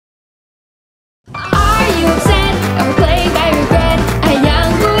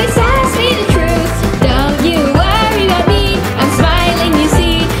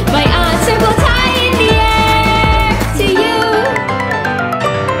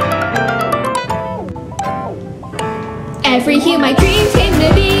Every hue my dreams came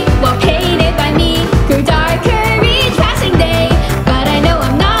to be, while painted by me, grew darker each passing day. But I know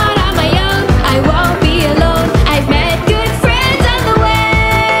I'm not on my own, I won't be alone. I've met good friends on the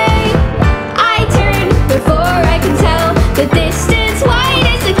way. I turn before I can tell, the distance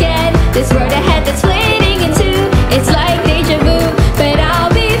widens again. This road ahead that's splitting in two, it's like deja vu, but I'll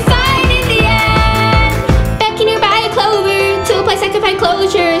be fine in the end. Beckoning by a clover, to a place I can find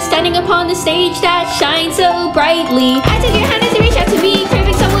closure, standing upon the stage that shines so brightly. I took your hand as you reached out to me,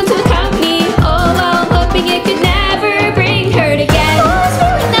 craving someone to accompany. Oh, well, hoping it could never bring hurt again. Oh, it's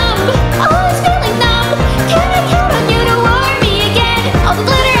feeling numb, oh, it's feeling numb. Can I count on you to warm me again? All the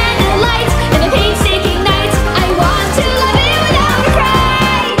glitter and the lights, and the painstaking nights, I want to love it without a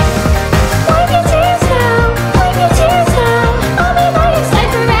cry. Wipe your tears now, wipe your tears now. I'll be by your side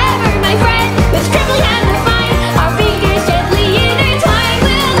forever, my friend. With trembling hand of mine, our fingers gently intertwined,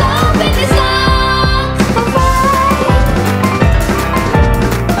 we'll open this lock of light.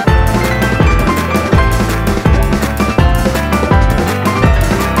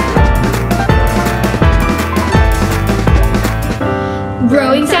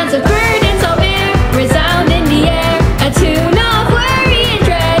 Growing sounds of burdens all bare, resound in the air, a tune of worry and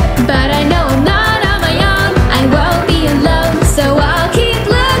dread. But I know I'm not on my own, I won't be alone, so I'll keep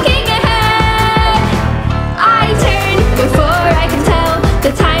looking ahead. I turn before I can tell,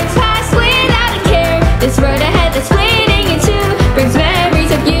 the time's passed without a care. This road ahead that's splitting in two brings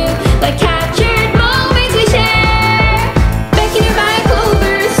memories of you, like captured moments we share. Beckoning by a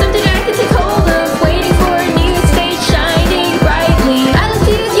clover, something I can take hold of, waiting for a new stage shining brightly. I look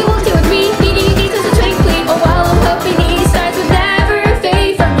to you as you walk towards me, meeting you gaze as a twinkling. Oh, while I'm hoping these stars will never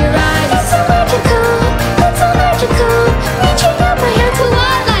fade from your eyes. It's so magical, it's so magical. Reaching out my hand to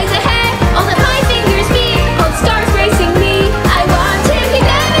what lies ahead. All that my fingers meet, hold stars racing me. I want to keep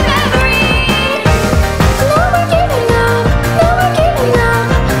them in memory. No more giving up, no more giving up.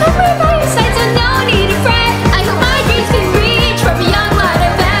 I'm right by your side, so no need to fret. I hope my dreams can reach far beyond what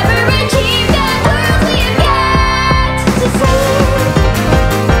I've ever achieved and worlds we have yet to see.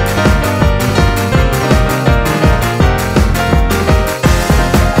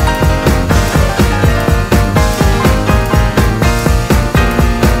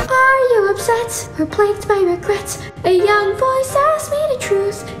 Are you upset or plagued by regrets? A young voice asked me the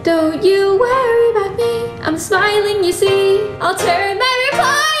truth. Don't you worry about me, I'm smiling, you see. I'll turn my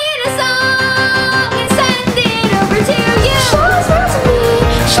reply into song and send it over to you. Show a smile to me,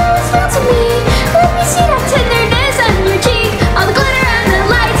 show a smile to me. Let me see that tenderness on your cheek. All the glitter and the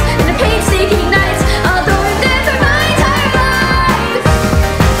lights, and the painstaking nights, I'll adorn them for my entire life.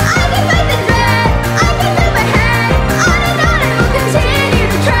 I can fight the dread, I can move ahead. On and I will continue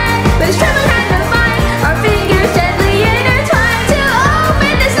to tread. With this trembling hand of mine, our fingers gently intertwine to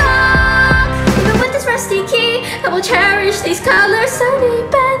open this lock. Even with this rusty key, I will cherish these colors so deep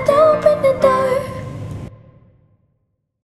and open.